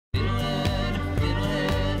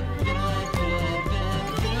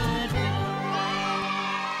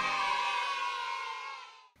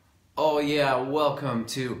yeah, welcome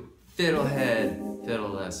to FiddleHed Fiddle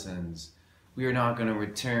Lessons. We are now going to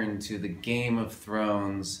return to the Game of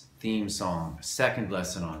Thrones theme song, second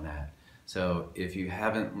lesson on that. So if you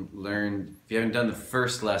haven't done the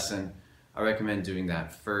first lesson, I recommend doing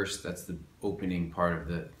that first. That's the opening part of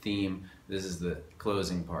the theme. This is the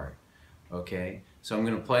closing part. Okay, so I'm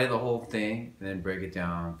going to play the whole thing and then break it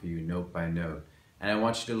down for you note by note. And I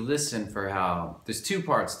want you to listen for how, there's two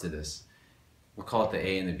parts to this. We'll call it the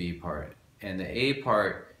A and the B part. And the A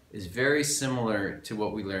part is very similar to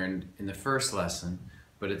what we learned in the first lesson,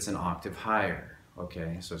 but it's an octave higher,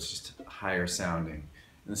 okay? So it's just higher sounding.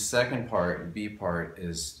 And the second part, B part,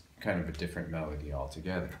 is kind of a different melody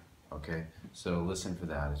altogether, okay? So listen for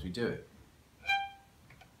that as we do it.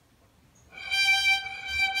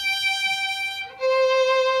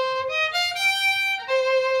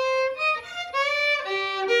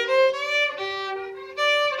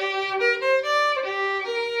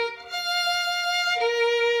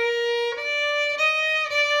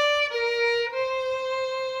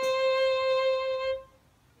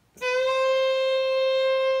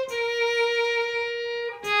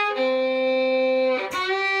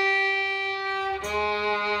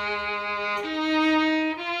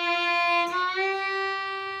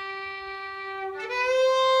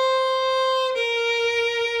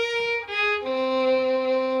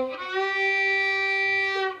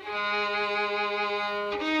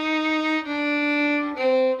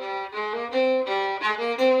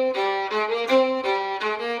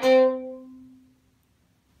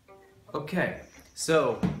 Okay,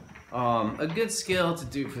 so a good scale to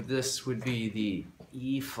do for this would be the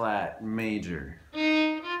E flat major.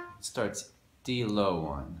 It starts D low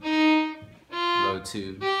 1, low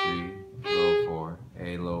 2, 3, low 4,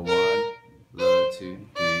 A low 1, low 2,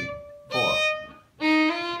 3, 4.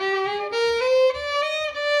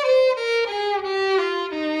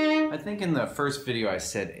 I think in the first video I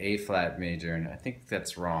said A flat major, and I think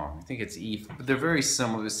that's wrong. I think it's E, but they're very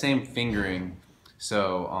similar, the same fingering.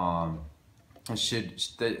 So it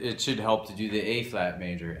should help to do the A flat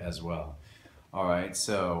major as well. All right,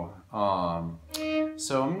 so I'm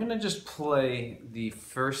gonna just play the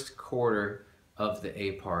first quarter of the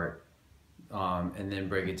A part and then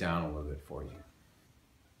break it down a little bit for you.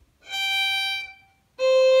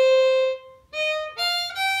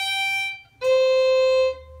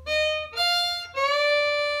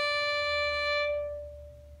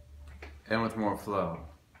 And with more flow.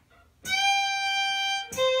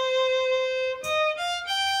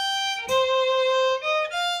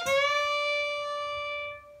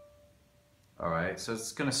 Alright, so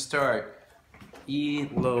it's going to start E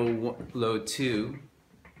low 2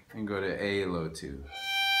 and go to A low 2.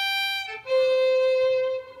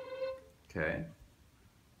 Okay.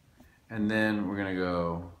 And then we're going to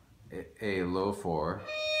go A low 4.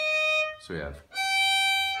 So we have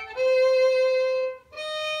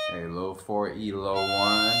A low 4, E low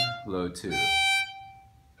 1, low 2.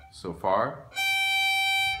 So far.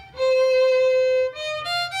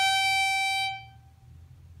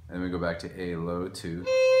 And then we go back to A low 2,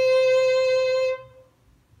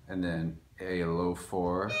 and then A low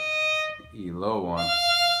 4, E low 1,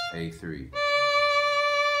 A3.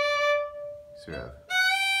 So we have.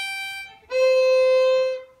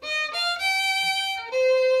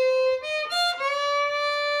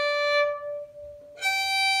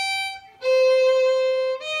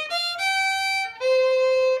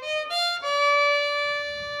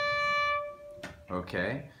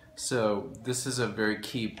 Okay, so this is a very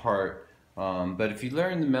key part, but if you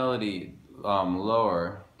learn the melody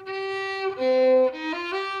lower in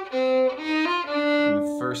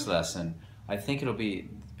the first lesson, I think it'll be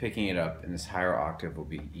picking it up in this higher octave will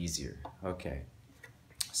be easier. Okay,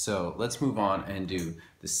 so let's move on and do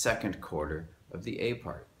the second quarter of the A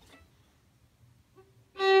part.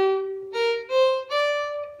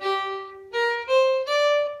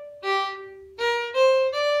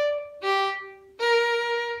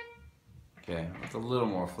 Okay, with a little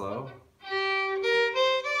more flow.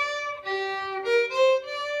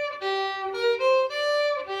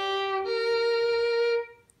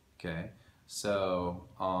 Okay, so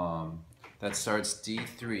that starts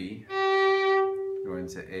D3, going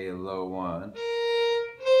to A low 1,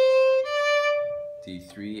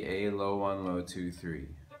 D3, A low 1, low 2, 3.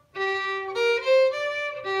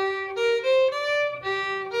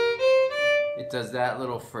 It does that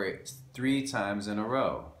little phrase 3 times in a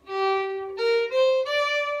row.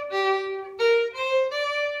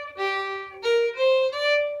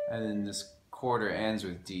 And then this quarter ends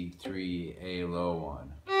with D3, A low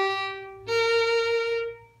 1.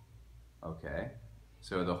 Okay,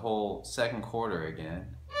 so the whole second quarter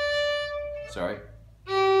again. Sorry.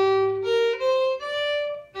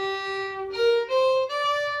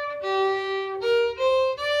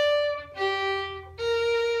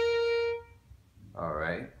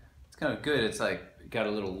 kind of good. It's like got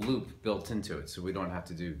a little loop built into it, so we don't have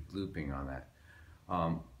to do looping on that.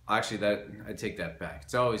 Actually, I take that back.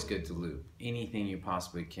 It's always good to loop anything you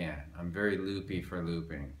possibly can. I'm very loopy for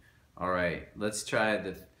looping. All right, let's try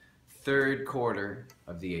the third quarter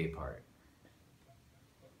of the A part.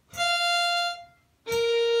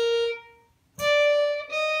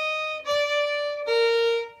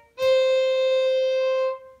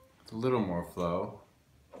 It's a little more flow.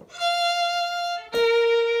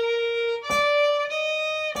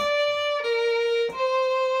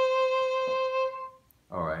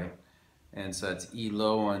 All right, and so that's E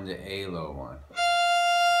low 1 to A low 1.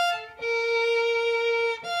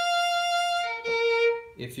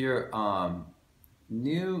 If you're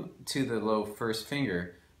new to the low first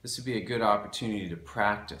finger, this would be a good opportunity to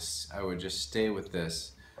practice. I would just stay with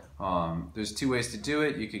this. There's two ways to do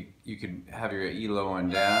it. You could have your E low 1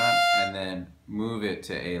 down and then move it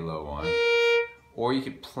to A low 1. Or you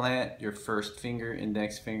could plant your first finger,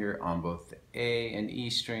 index finger, on both the A and E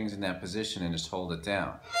strings in that position and just hold it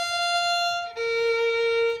down.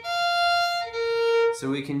 So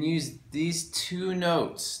we can use these two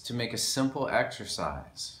notes to make a simple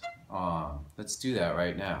exercise. Let's do that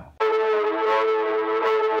right now.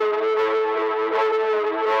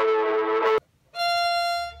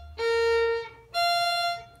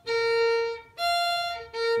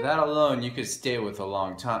 That alone you could stay with a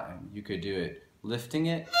long time. You could do it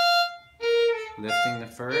lifting the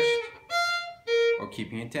first, or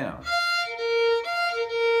keeping it down.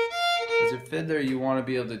 As a fiddler, you want to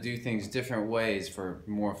be able to do things different ways for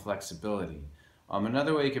more flexibility.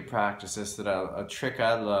 Another way you could practice this, a trick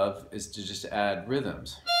I love, is to just add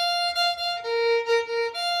rhythms.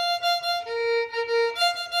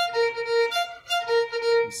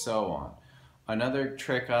 And so on. Another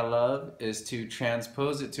trick I love is to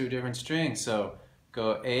transpose it to a different string. So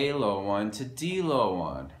go A low 1 to D low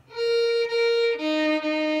 1.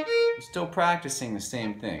 You're still practicing the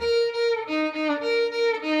same thing.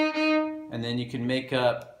 And then you can make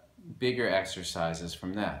up bigger exercises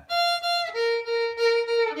from that.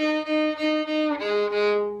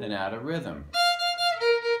 Then add a rhythm.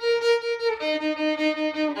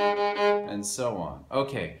 And so on.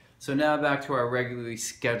 Okay, so now back to our regularly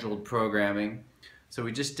scheduled programming. So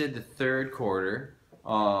we just did the third quarter.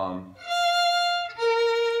 Oh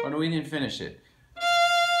no, we didn't finish it.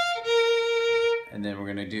 And then we're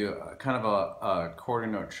going to do kind of a quarter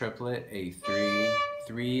note triplet, a 3,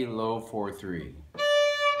 3, low 4, 3. I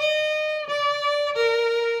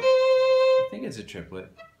think it's a triplet.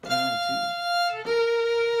 1, 2.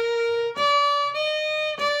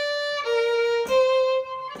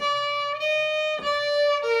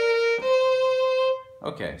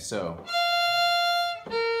 Okay, so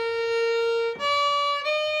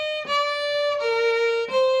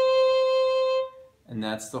and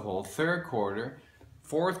that's the whole third quarter.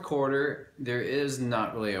 Fourth quarter, there is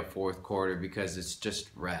not really a fourth quarter because it's just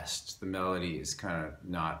rest. The melody is kind of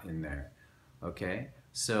not in there. Okay,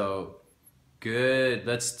 so good.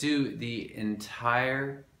 Let's do the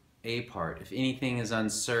entire A part. If anything is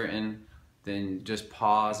uncertain, then just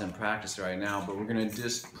pause and practice right now, but we're gonna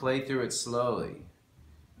just play through it slowly.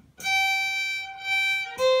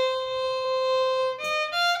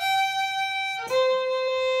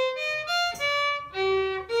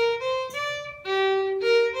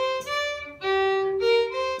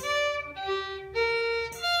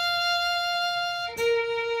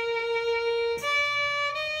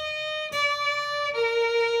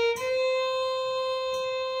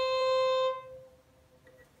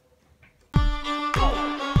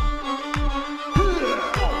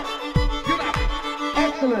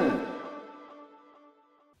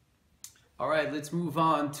 All right, let's move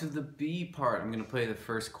on to the B part. I'm going to play the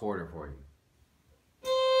first quarter for you.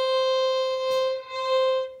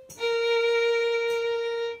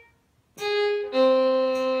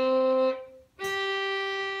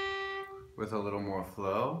 With a little more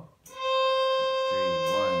flow. 2, 3,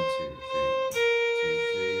 1, 2, 3. 2,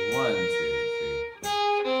 3, 1, 2, 3.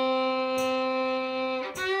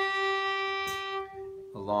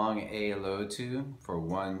 A long A low 2 for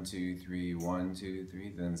 1, 2, 3, 1, 2, 3.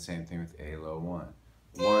 Then the same thing with A low 1.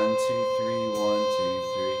 1, 2, 3, 1, 2,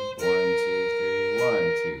 3. 1, 2, 3, 1,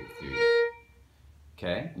 2, 3.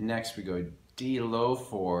 Okay, next we go D low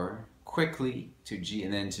 4 quickly to G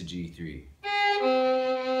and then to G3.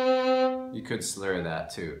 You could slur that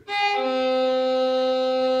too.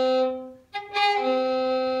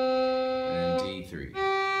 And D3.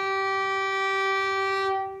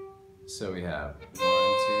 So we have 1, 2, 3,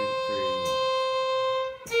 1.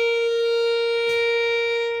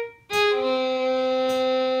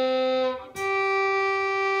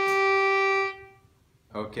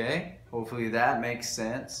 Okay, hopefully that makes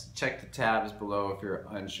sense. Check the tabs below if you're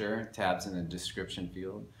unsure. Tabs in the description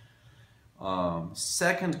field.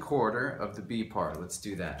 Second quarter of the B part. Let's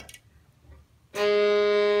do that.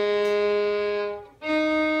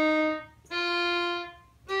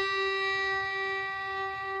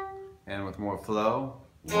 And with more flow.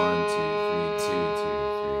 1, 2, 3,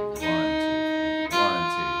 2, 2, 3. 1,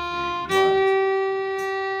 2, 3. 1, 2, 3.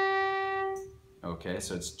 1, 2. Okay,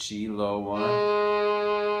 so it's G low 1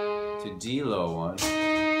 to D low 1 to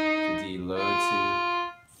D low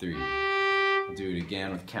 2, 3. I'll do it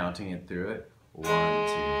again with counting it through it. 1, 2,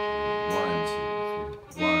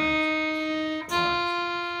 3. 1, 2, 3. 1, 2, 3. 1,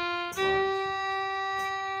 2, 3. 1, 2,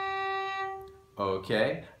 3.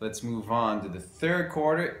 Okay, let's move on to the third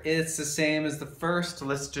quarter. It's the same as the first.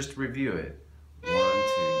 Let's just review it. 1, 2,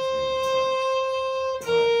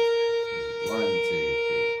 3. 1, 2, 3. 1, 2, 3.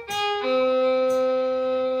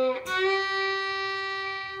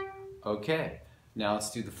 Okay, now let's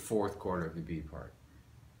do the fourth quarter of the B part.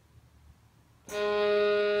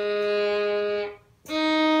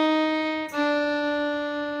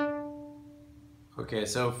 Okay,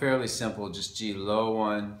 so fairly simple, just G low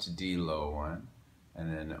 1 to D low 1,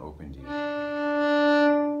 and then open D.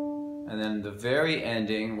 And then the very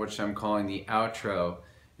ending, which I'm calling the outro,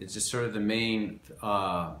 is just sort of the main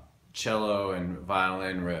cello and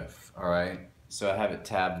violin riff, alright? So I have it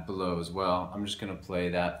tabbed below as well. I'm just going to play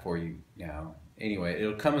that for you now. Anyway,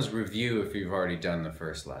 it'll come as review if you've already done the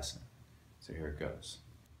first lesson. So here it goes.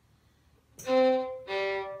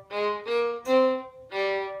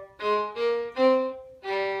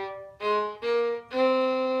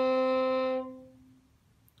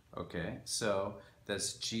 Okay, so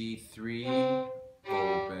that's G3,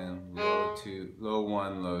 open, low 2, low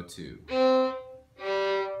 1, low 2.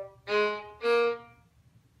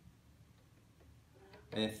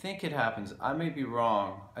 And I think it happens, I may be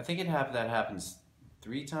wrong, I think that happens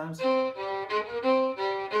 3 times?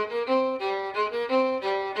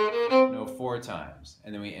 No, 4 times.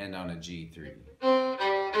 And then we end on a G3.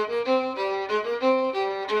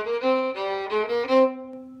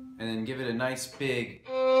 And then give it a nice big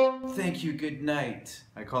thank you, good night.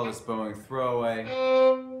 I call this bowing throwaway,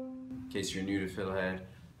 in case you're new to FiddleHed.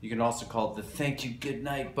 You can also call it the thank you, good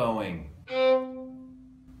night bowing.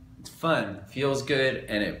 It's fun, feels good,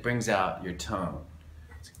 and it brings out your tone.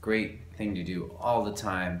 It's a great thing to do all the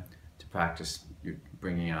time to practice your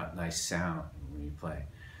bringing out nice sound when you play.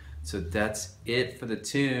 So that's it for the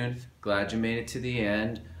tune. Glad you made it to the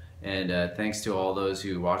end, and thanks to all those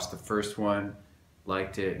who watched the first one,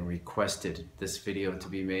 liked it, and requested this video to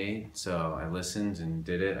be made. So I listened and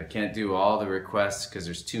did it. I can't do all the requests because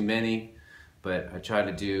there's too many, but I try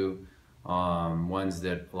to do ones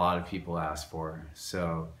that a lot of people ask for.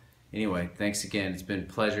 So anyway, thanks again. It's been a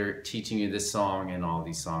pleasure teaching you this song and all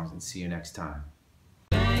these songs, and see you next time.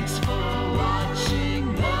 Thanks for watching.